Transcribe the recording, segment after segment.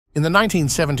In the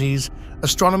 1970s,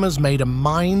 astronomers made a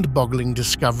mind-boggling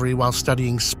discovery while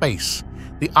studying space,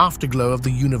 the afterglow of the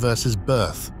universe's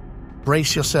birth.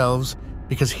 Brace yourselves,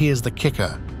 because here's the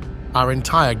kicker. Our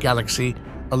entire galaxy,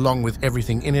 along with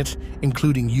everything in it,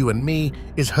 including you and me,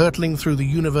 is hurtling through the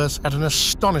universe at an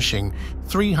astonishing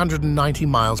 390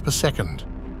 miles per second.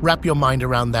 Wrap your mind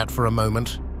around that for a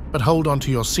moment, but hold on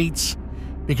to your seats,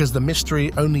 because the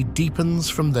mystery only deepens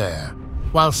from there.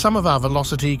 While some of our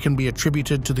velocity can be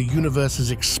attributed to the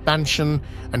universe's expansion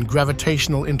and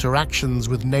gravitational interactions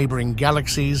with neighboring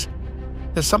galaxies,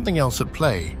 there's something else at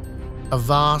play, a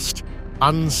vast,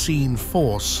 unseen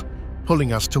force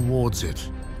pulling us towards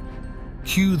it.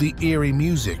 Cue the eerie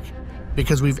music,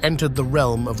 because we've entered the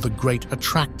realm of the Great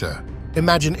Attractor.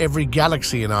 Imagine every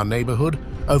galaxy in our neighborhood,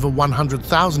 over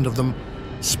 100,000 of them,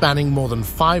 spanning more than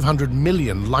 500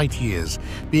 million light-years,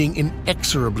 being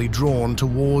inexorably drawn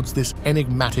towards this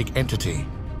enigmatic entity.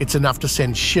 It's enough to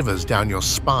send shivers down your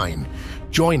spine.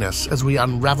 Join us as we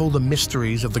unravel the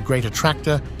mysteries of the Great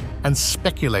Attractor and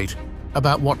speculate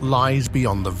about what lies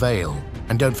beyond the veil.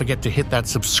 And don't forget to hit that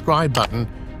subscribe button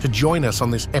to join us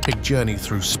on this epic journey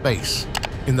through space.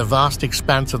 In the vast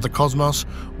expanse of the cosmos,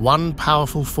 one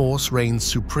powerful force reigns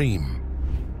supreme: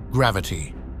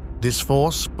 gravity. This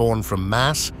force, born from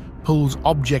mass, pulls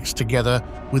objects together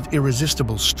with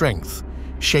irresistible strength,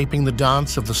 shaping the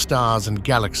dance of the stars and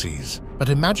galaxies. But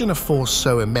imagine a force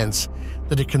so immense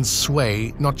that it can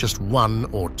sway not just one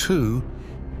or two,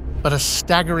 but a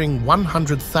staggering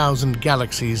 100,000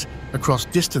 galaxies across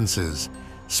distances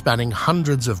spanning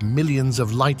hundreds of millions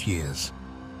of light-years.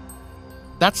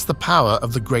 That's the power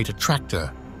of the Great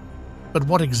Attractor. But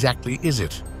what exactly is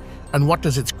it? And what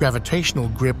does its gravitational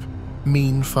grip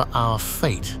mean for our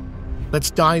fate?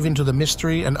 Let's dive into the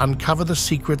mystery and uncover the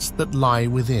secrets that lie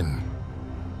within.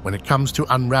 When it comes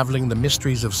to unraveling the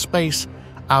mysteries of space,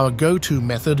 our go-to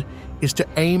method is to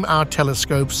aim our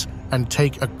telescopes and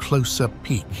take a closer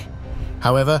peek.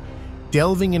 However,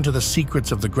 delving into the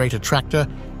secrets of the Great Attractor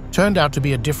turned out to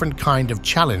be a different kind of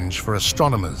challenge for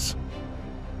astronomers.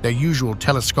 Their usual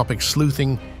telescopic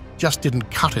sleuthing just didn't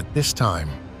cut it this time.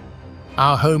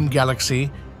 Our home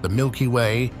galaxy, the Milky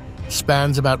Way,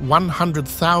 spans about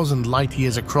 100,000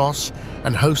 light-years across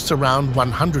and hosts around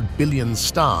 100 billion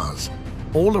stars,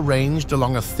 all arranged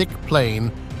along a thick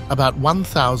plane about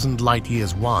 1,000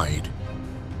 light-years wide.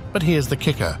 But here's the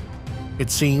kicker. It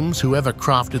seems whoever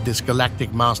crafted this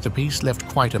galactic masterpiece left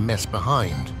quite a mess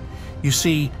behind. You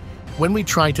see, when we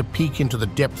try to peek into the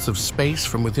depths of space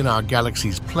from within our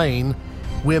galaxy's plane,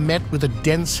 we're met with a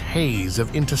dense haze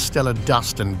of interstellar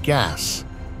dust and gas.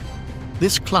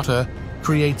 This clutter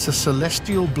creates a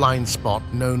celestial blind spot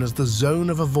known as the zone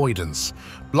of avoidance,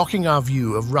 blocking our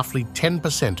view of roughly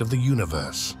 10% of the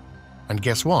universe. And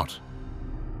guess what?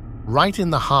 Right in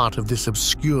the heart of this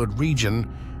obscured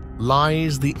region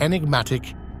lies the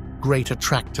enigmatic Great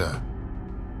Attractor.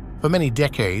 For many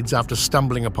decades after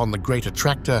stumbling upon the Great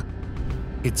Attractor,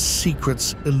 its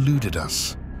secrets eluded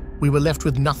us. We were left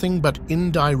with nothing but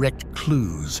indirect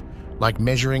clues, like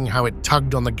measuring how it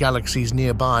tugged on the galaxies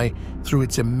nearby through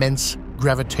its immense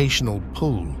gravitational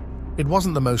pull. It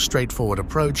wasn't the most straightforward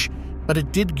approach, but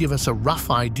it did give us a rough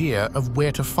idea of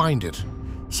where to find it,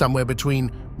 somewhere between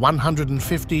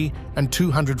 150 and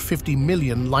 250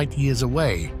 million light-years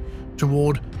away,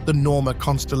 toward the Norma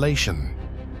constellation.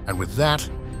 And with that,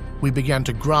 we began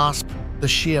to grasp the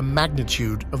sheer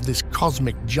magnitude of this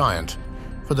cosmic giant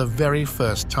for the very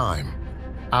first time.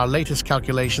 Our latest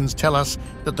calculations tell us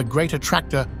that the Great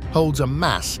Attractor holds a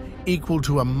mass equal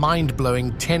to a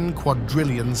mind-blowing 10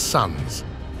 quadrillion suns.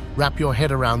 Wrap your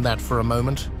head around that for a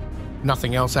moment.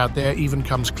 Nothing else out there even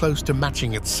comes close to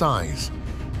matching its size.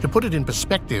 To put it in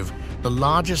perspective, the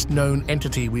largest known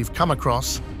entity we've come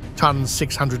across, Ton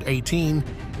 618,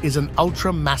 is an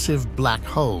ultra-massive black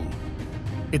hole.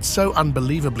 It's so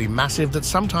unbelievably massive that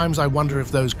sometimes I wonder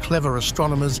if those clever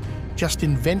astronomers just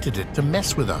invented it to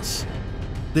mess with us.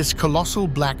 This colossal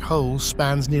black hole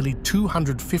spans nearly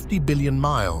 250 billion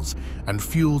miles and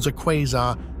fuels a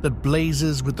quasar that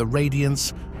blazes with the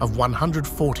radiance of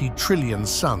 140 trillion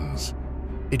suns.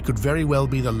 It could very well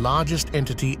be the largest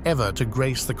entity ever to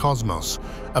grace the cosmos,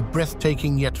 a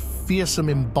breathtaking yet fearsome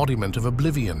embodiment of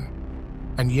oblivion.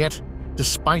 And yet,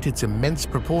 despite its immense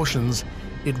proportions,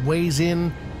 it weighs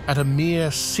in at a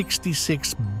mere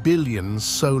 66 billion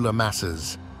solar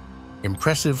masses.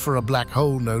 Impressive for a black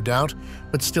hole, no doubt,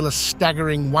 but still a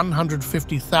staggering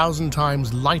 150,000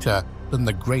 times lighter than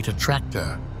the Great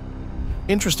Attractor.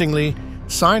 Interestingly,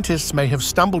 scientists may have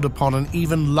stumbled upon an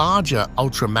even larger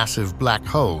ultramassive black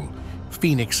hole,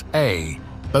 Phoenix A,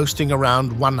 boasting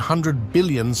around 100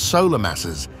 billion solar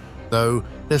masses, though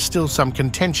there's still some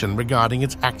contention regarding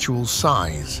its actual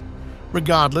size.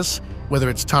 Regardless, whether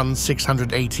it's Ton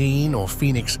 618 or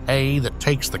Phoenix A that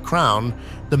takes the crown,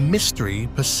 the mystery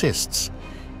persists.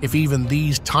 If even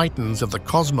these titans of the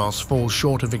cosmos fall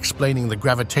short of explaining the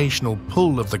gravitational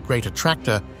pull of the Great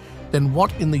Attractor, then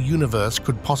what in the universe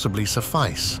could possibly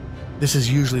suffice? This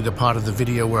is usually the part of the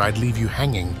video where I'd leave you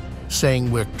hanging,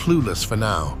 saying we're clueless for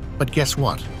now. But guess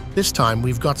what? This time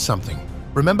we've got something.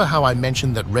 Remember how I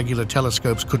mentioned that regular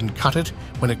telescopes couldn't cut it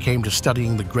when it came to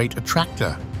studying the Great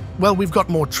Attractor? Well, we've got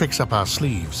more tricks up our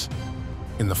sleeves.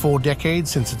 In the 4 decades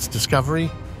since its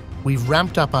discovery, we've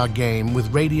ramped up our game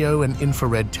with radio and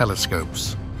infrared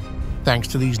telescopes. Thanks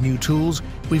to these new tools,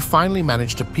 we've finally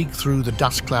managed to peek through the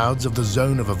dust clouds of the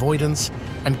zone of avoidance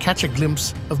and catch a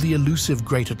glimpse of the elusive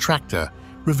Great Attractor,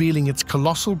 revealing its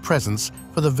colossal presence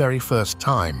for the very first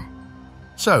time.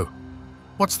 So,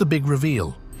 what's the big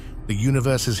reveal? The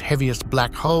universe's heaviest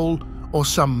black hole, or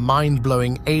some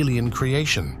mind-blowing alien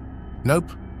creation?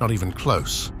 Nope, not even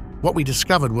close. What we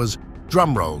discovered was,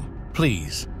 drumroll,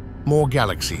 please, more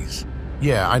galaxies.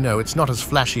 Yeah, I know it's not as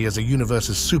flashy as a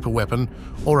universe's superweapon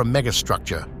or a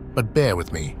megastructure, but bear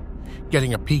with me.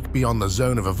 Getting a peek beyond the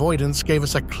zone of avoidance gave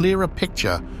us a clearer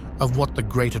picture of what the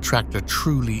Great Attractor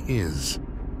truly is.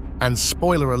 And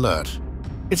spoiler alert,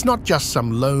 it's not just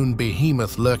some lone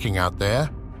behemoth lurking out there.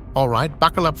 Alright,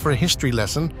 buckle up for a history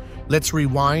lesson. Let's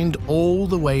rewind all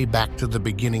the way back to the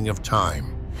beginning of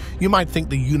time. You might think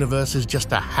the universe is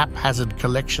just a haphazard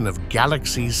collection of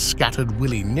galaxies scattered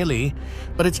willy-nilly,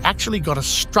 but it's actually got a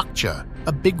structure,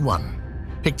 a big one.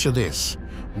 Picture this,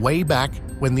 way back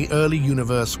when the early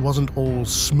universe wasn't all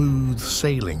smooth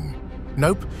sailing.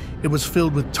 Nope, it was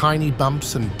filled with tiny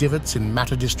bumps and divots in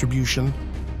matter distribution.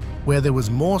 Where there was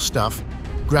more stuff,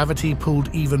 gravity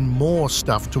pulled even more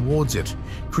stuff towards it,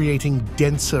 creating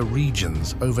denser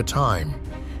regions over time.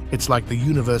 It's like the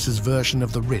universe's version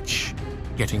of the rich,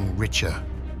 getting richer.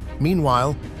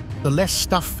 Meanwhile, the less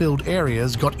stuff-filled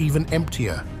areas got even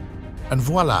emptier. And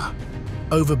voila!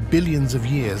 Over billions of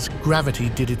years, gravity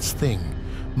did its thing,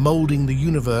 molding the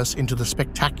universe into the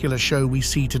spectacular show we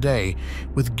see today,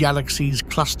 with galaxies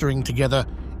clustering together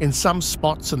in some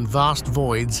spots and vast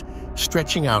voids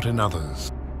stretching out in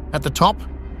others. At the top,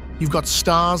 you've got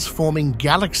stars forming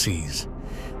galaxies.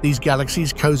 These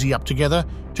galaxies cozy up together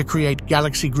to create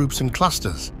galaxy groups and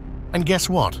clusters. And guess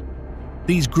what?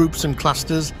 These groups and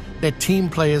clusters, they're team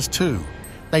players too.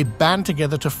 They band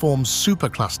together to form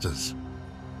superclusters.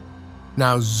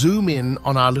 Now zoom in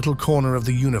on our little corner of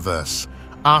the universe.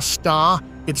 Our star,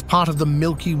 it's part of the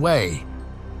Milky Way.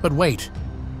 But wait,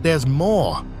 there's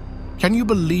more. Can you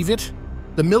believe it?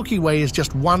 The Milky Way is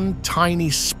just one tiny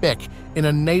speck in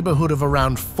a neighborhood of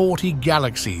around 40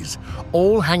 galaxies,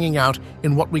 all hanging out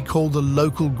in what we call the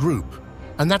local group.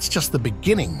 And that's just the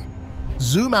beginning.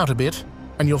 Zoom out a bit,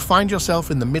 and you'll find yourself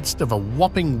in the midst of a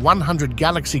whopping 100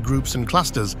 galaxy groups and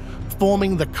clusters,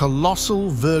 forming the colossal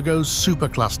Virgo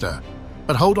supercluster.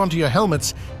 But hold on to your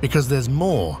helmets, because there's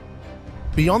more.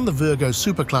 Beyond the Virgo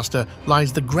supercluster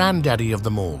lies the granddaddy of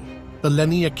them all, the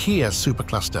Laniakea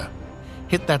supercluster.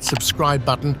 Hit that subscribe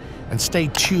button and stay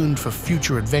tuned for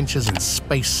future adventures in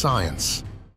space science.